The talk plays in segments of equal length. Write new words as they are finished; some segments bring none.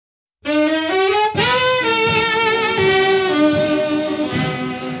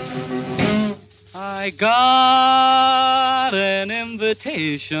got an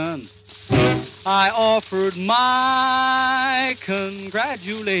invitation. I offered my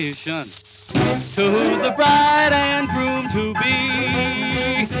congratulations to the bride and groom to be.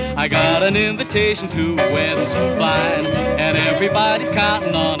 I got an invitation to a wedding so fine, and everybody's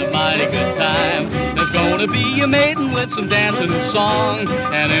counting on a mighty good time. There's gonna be a maiden with some dancing and song,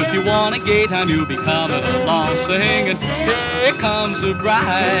 and if you want a gay time, you'll be coming along singing, here comes the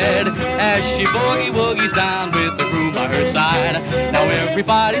bride, as she boogie-woogies down with the groom by her side. Now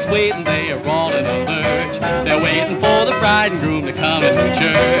everybody's waiting, they are all in a lurch. They're waiting for the bride and groom to come into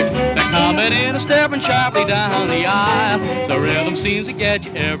church. They're coming in and stepping sharply down the aisle. The rhythm seems to get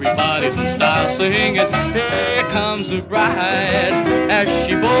you, everybody's in style singing, here comes the bride, as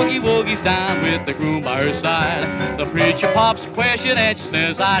she boogie-woogies down with the groom by her side. The preacher pops a question and she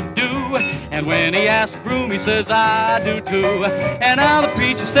says, I do. And when he asks the groom, he says, I do too. And now the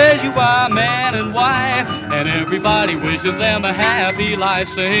preacher says, you are man and wife, and everybody wishes them a happy life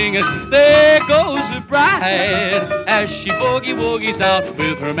singing, there goes the bride, as she boogie-woogies down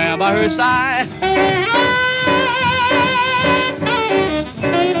with her man by her side.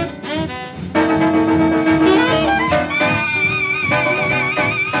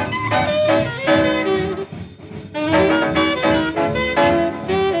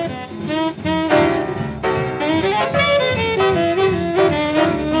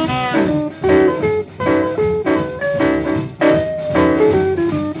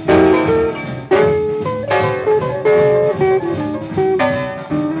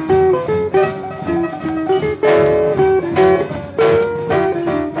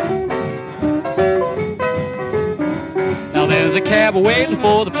 Waiting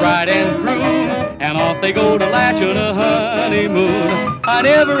for the bride and groom, and off they go to latch on a honeymoon. I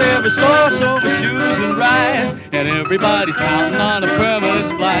never ever saw so many shoes and rides, and everybody's counting on a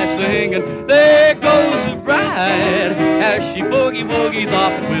permanent splice singing, there goes the bride, as she boogie-woogies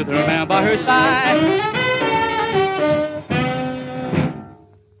off with her man by her side.